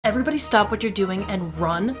Everybody stop what you're doing and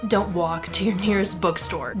run, don't walk, to your nearest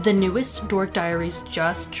bookstore. The newest Dork Diaries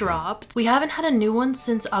just dropped. We haven't had a new one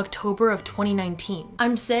since October of 2019.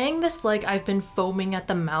 I'm saying this like I've been foaming at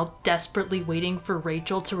the mouth, desperately waiting for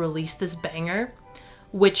Rachel to release this banger,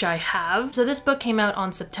 which I have. So this book came out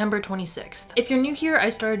on September 26th. If you're new here, I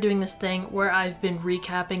started doing this thing where I've been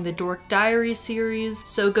recapping the Dork Diaries series,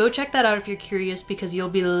 so go check that out if you're curious, because you'll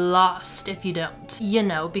be lost if you don't. You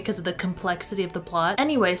know, because of the complexity of the plot.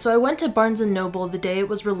 Anyway, so I went to Barnes & Noble the day it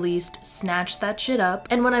was released, snatched that shit up,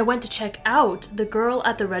 and when I went to check out, the girl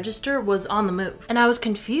at the register was on the move. And I was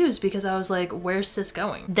confused because I was like, where's sis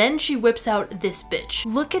going? Then she whips out this bitch.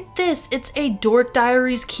 Look at this, it's a Dork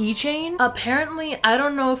Diaries keychain. Apparently, I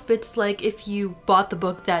don't know if it's like if you bought the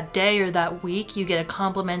book that day or that week, you get a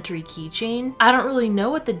complimentary keychain. I don't really know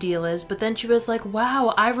what the deal is, but then she was like,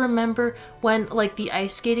 wow, I remember when like the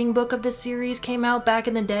ice skating book of the series came out back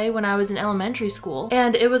in the day when I was in elementary school,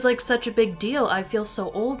 and it was like such a big deal. I feel so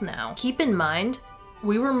old now. Keep in mind,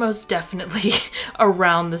 we were most definitely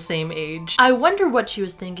around the same age. I wonder what she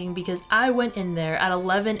was thinking, because I went in there at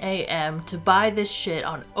 11 a.m. to buy this shit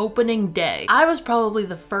on opening day. I was probably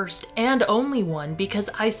the first and only one because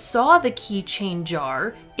I saw the keychain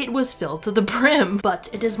jar. It was filled to the brim. But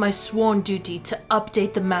it is my sworn duty to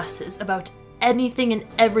update the masses about anything and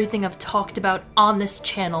everything I've talked about on this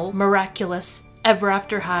channel. Miraculous, Ever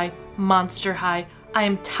After High, Monster High. I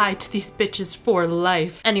am tied to these bitches for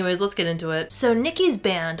life. Anyways, let's get into it. So Nikki's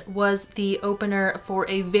band was the opener for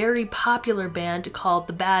a very popular band called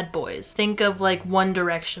the Bad Boys. Think of like One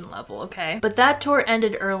Direction level, okay? But that tour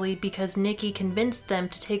ended early because Nikki convinced them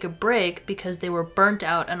to take a break because they were burnt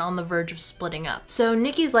out and on the verge of splitting up. So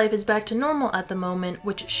Nikki's life is back to normal at the moment,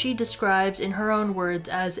 which she describes in her own words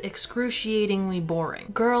as excruciatingly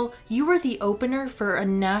boring. Girl, you were the opener for a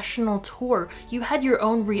national tour. You had your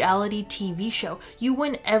own reality TV show. You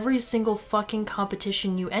win every single fucking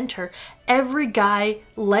competition you enter. Every guy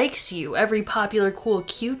likes you, every popular, cool,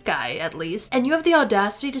 cute guy at least, and you have the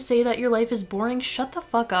audacity to say that your life is boring? Shut the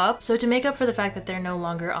fuck up. So to make up for the fact that they're no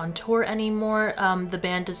longer on tour anymore, the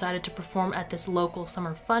band decided to perform at this local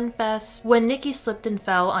summer fun fest when Nikki slipped and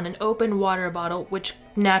fell on an open water bottle, which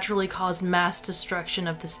naturally caused mass destruction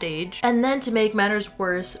of the stage. And then to make matters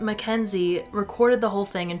worse, Mackenzie recorded the whole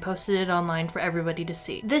thing and posted it online for everybody to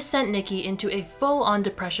see. This sent Nikki into a full-on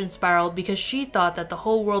depression spiral because she thought that the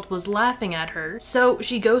whole world was laughing at her. So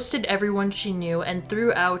she ghosted everyone she knew and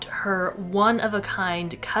threw out her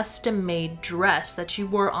one-of-a-kind custom-made dress that she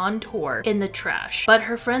wore on tour in the trash. But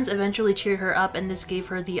her friends eventually cheered her up, and this gave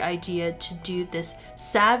her the idea to do this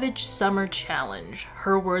Savage Summer Challenge.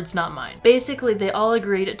 Her words, not mine. Basically, they all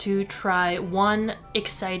agreed to try one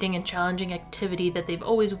exciting and challenging activity that they've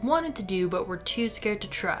always wanted to do but were too scared to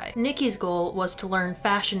try. Nikki's goal was to learn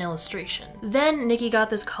fashion illustration. Then Nikki got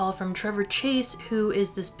this call from Trevor Chase, who is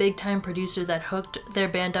this big-time producer that hooked their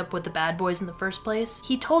band up with the Bad Boys in the first place.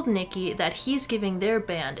 He told Nikki that he's giving their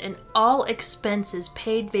band an all-expenses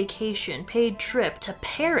paid vacation, paid trip to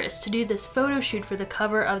Paris to do this photo shoot for the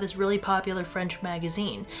cover of this really popular French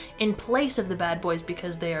magazine in place of the Bad Boys,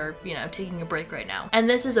 because they are, you know, taking a break right now. And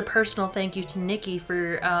this is a personal thank you to Nikki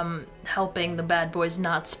for helping the Bad Boys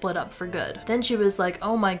not split up for good. Then she was like,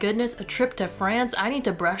 oh my goodness, a trip to France? I need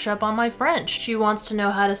to brush up on my French. She wants to know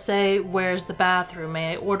how to say, where's the bathroom?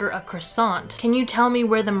 May I order a croissant? Can you tell me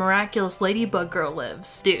where the miraculous ladybug girl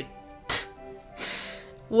lives? Dude.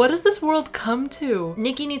 What does this world come to?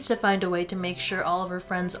 Nikki needs to find a way to make sure all of her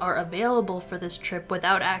friends are available for this trip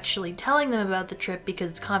without actually telling them about the trip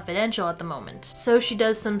because it's confidential at the moment. So she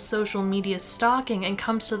does some social media stalking and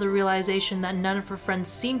comes to the realization that none of her friends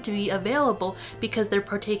seem to be available because they're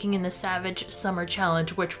partaking in the Savage Summer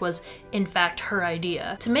Challenge, which was in fact her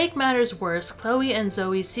idea. To make matters worse, Chloe and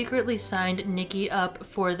Zoe secretly signed Nikki up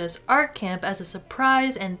for this art camp as a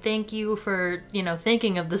surprise and thank you for, you know,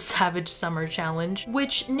 thinking of the Savage Summer Challenge,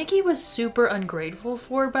 which Nikki was super ungrateful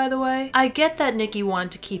for, by the way. I get that Nikki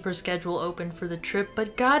wanted to keep her schedule open for the trip,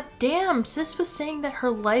 but goddamn, sis was saying that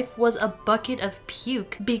her life was a bucket of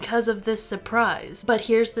puke because of this surprise. But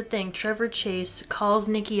here's the thing, Trevor Chase calls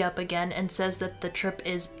Nikki up again and says that the trip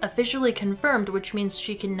is officially confirmed, which means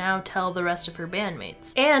she can now tell the rest of her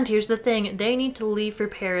bandmates. And here's the thing, they need to leave for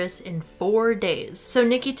Paris in 4 days. So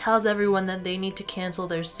Nikki tells everyone that they need to cancel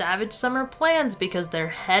their Savage Summer plans because they're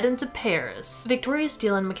heading to Paris. Victoria Steele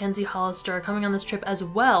Steele and Mackenzie Hollister are coming on this trip as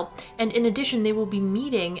well, and in addition they will be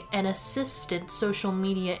meeting an assistant social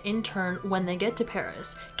media intern when they get to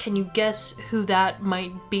Paris. Can you guess who that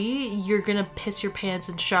might be? You're gonna piss your pants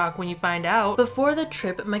in shock when you find out. Before the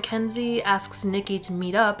trip, Mackenzie asks Nikki to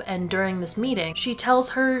meet up, and during this meeting, she tells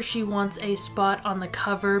her she wants a spot on the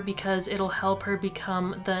cover because it'll help her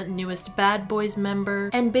become the newest Bad Boys member,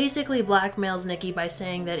 and basically blackmails Nikki by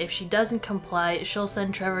saying that if she doesn't comply, she'll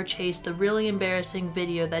send Trevor Chase the really embarrassing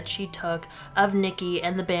video that she took of Nikki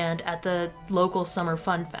and the band at the local summer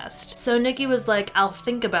fun fest. So Nikki was like, I'll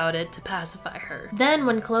think about it, to pacify her. Then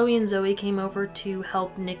when Chloe and Zoe came over to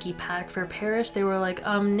help Nikki pack for Paris, they were like,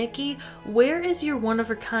 Nikki, where is your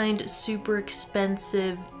one-of-a-kind super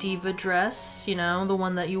expensive diva dress? You know, the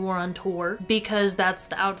one that you wore on tour? Because that's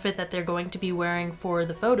the outfit that they're going to be wearing for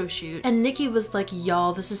the photo shoot. And Nikki was like,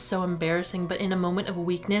 y'all, this is so embarrassing, but in a moment of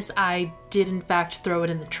weakness, I did in fact throw it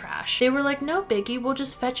in the trash. They were like, no biggie, we'll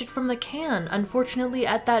just fetch it from the can. Unfortunately,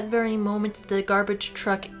 at that very moment, the garbage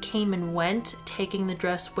truck came and went, taking the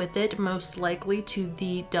dress with it, most likely to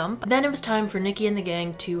the dump. Then it was time for Nikki and the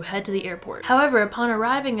gang to head to the airport. However, upon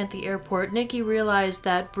arriving at the airport, Nikki realized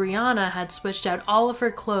that Brianna had switched out all of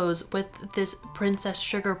her clothes with this Princess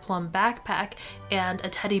Sugar Plum backpack and a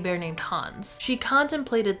teddy bear named Hans. She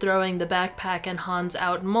contemplated throwing the backpack and Hans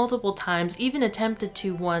out multiple times, even attempted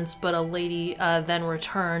to once, but a lady then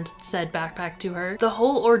returned said backpack to her. The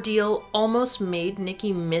whole ordeal almost made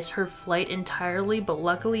Nikki miss her flight entirely, but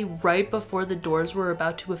luckily right before the doors were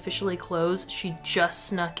about to officially close, she just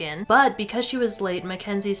snuck in. But because she was late,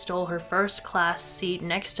 Mackenzie stole her first class seat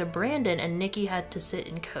next to Brandon and Nikki had to sit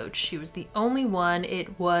in coach. She was the only one.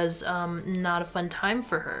 It was not a fun time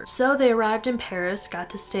for her. So they arrived in Paris, got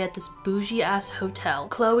to stay at this bougie ass hotel.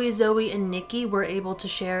 Chloe, Zoe, and Nikki were able to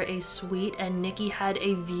share a suite, and Nikki had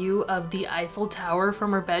a view of the Eiffel Tower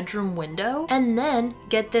from her bedroom window. And then,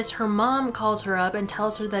 get this, her mom calls her up and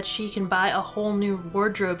tells her that she can buy a whole new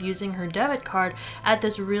wardrobe using her debit card at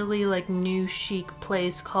this really like new chic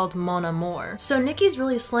place called Mon Amour. So Nikki's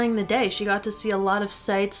really slaying the day. She got to see a lot of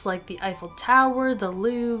sights like the Eiffel Tower, the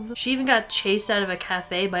Louvre. She even got chased out of a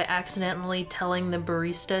cafe by accidentally telling the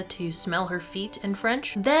barista to smell her feet in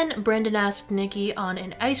French. Then Brandon asked Nikki on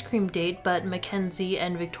an ice cream date, but Mackenzie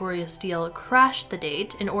and Victoria Steele crashed the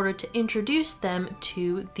date in order to introduce them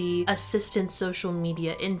to the assistant social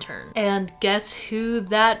media intern. And guess who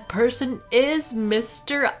that person is?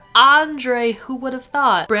 Mr. Andre. Who would have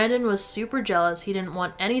thought? Brandon was super jealous. He didn't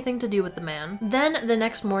want anything to do with the man. Then the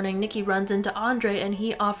next morning, Nikki runs into Andre and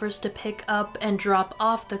he offers to pick up and drop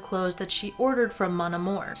off the clothes that she ordered from Mon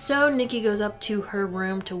Amour. So Nikki goes up to her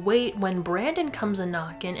room to wait when Brandon comes a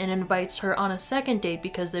knockin' and invites her on a second date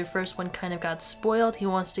because their first one kind of got spoiled. He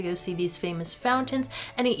wants to go see these famous fountains,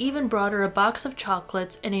 and he even brought her a box of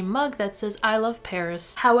chocolates and a mug that says I love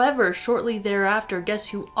Paris. However, shortly thereafter, guess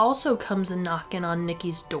who also comes a knockin' on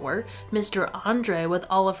Nikki's door? Mr. Andre, with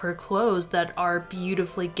all of her clothes that are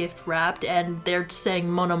beautifully gift wrapped, and they're saying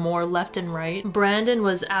Mon Amour left and right. Brandon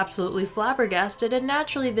was absolutely flabbergasted, and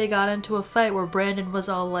naturally they got into a fight where Brandon was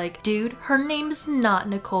all like, dude, her name is not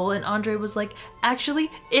Nicole, and Andre was like, actually,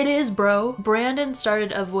 it is, bro. Brandon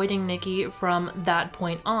started avoiding Nikki from that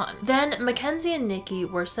point on. Then Mackenzie and Nikki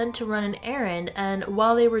were sent to run an errand, and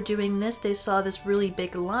while they were doing this, they saw this really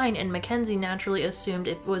big line, and Mackenzie naturally assumed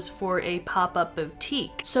it was for a pop-up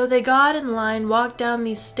boutique. So they got in line, walked down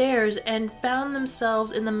these stairs, and found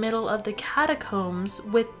themselves in the middle of the catacombs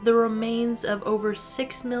with the remains of over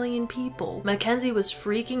 6 million people. Mackenzie was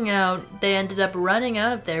freaking out. They ended up running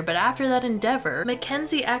out of there, but after that endeavor,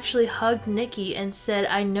 Mackenzie actually hugged Nikki and said,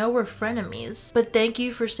 I know we're frenemies, but thank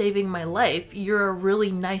you for saving my life. You're a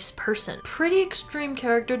really nice person. Pretty extreme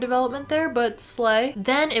character development there, but slay.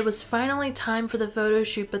 Then it was finally time for the photo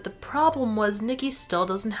shoot, but the problem was Nikki still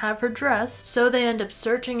doesn't have her dress, so they end up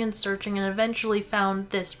searching and searching and eventually found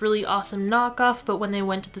this really awesome knockoff, but when they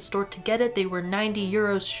went to the store to get it, they were 90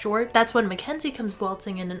 euros short. That's when Mackenzie comes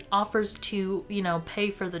waltzing in and offers to, you know,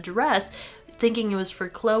 pay for the dress, thinking it was for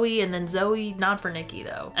Chloe, and then Zoe, not for Nikki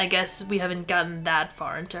though. I guess we haven't gotten that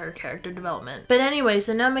far into her character development. But anyway,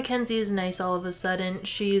 so now Mackenzie is nice all of a sudden.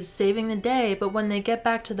 She's saving the day, but when they get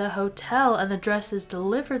back to the hotel and the dress is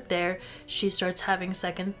delivered there, she starts having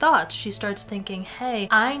second thoughts. She starts thinking, hey,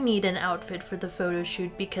 I need an outfit for the photo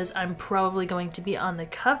shoot because I'm probably going to be on the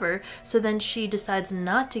cover. So then she decides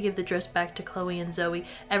not to give the dress back to Chloe and Zoe.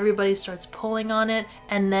 Everybody starts pulling on it,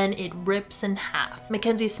 and then it rips in half.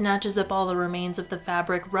 Mackenzie snatches up all the remains of the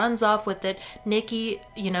fabric, runs off with it. Nikki,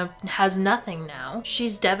 you know, has nothing now.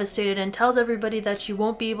 She's devastated and tells everybody that she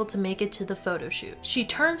won't be able to make it to the photo shoot. She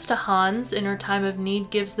turns to Hans in her time of need,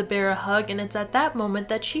 gives the bear a hug, and it's at that moment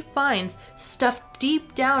that she finds, stuffed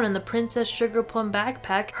deep down in the Princess Sugar Plum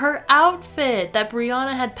backpack, her outfit that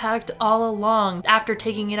Brianna had packed all along after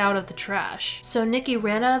taking it out of the trash. So Nikki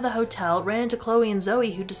ran out of the hotel, ran into Chloe and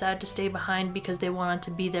Zoe, who decided to stay behind because they wanted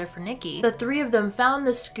to be there for Nikki. The three of them found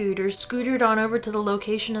the scooter, scootered on over to the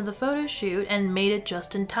location of the photo shoot, and made it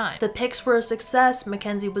just in time. The pics were a success.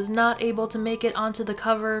 Mackenzie was not able to make it onto the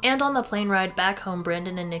cover, and on the plane ride back home,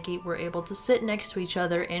 Brandon and Nikki were able to sit next to each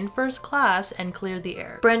other in first class and clear the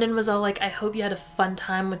air. Brandon was all like, "I hope you had a fun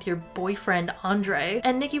time with your boyfriend Andre,"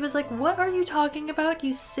 and Nikki was like, "What are you talking about,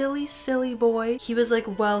 you silly boy?" He was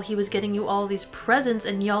like, "Well, he was getting you all these presents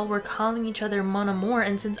and y'all were calling each other mon amour,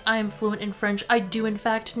 and since I am fluent in French, I do in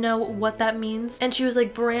fact know what that means." And she was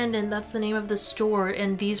like, "Brandon, that's the name of the store,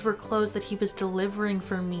 and these were clothes that he was delivering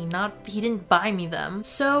for me, he didn't buy me them."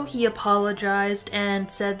 So he apologized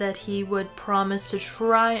and said that he would promise to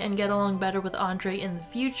try and get along better with Andre in the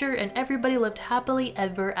future, and everybody lived happily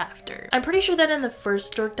ever after. I'm pretty sure that in the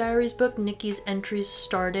first Dork Diaries book, Nikki's entries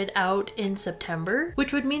started out in September,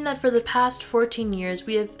 which would mean that for the past 14 years,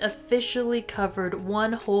 we have officially covered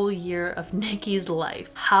one whole year of Nikki's life.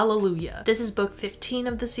 Hallelujah. This is book 15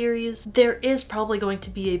 of the series. There is probably going to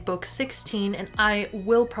be a book 16, and I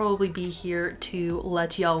will probably be here to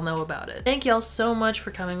let y'all know about it. Thank y'all so much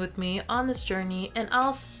for coming with me on this journey, and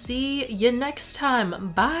I'll see you next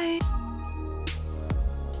time. Bye!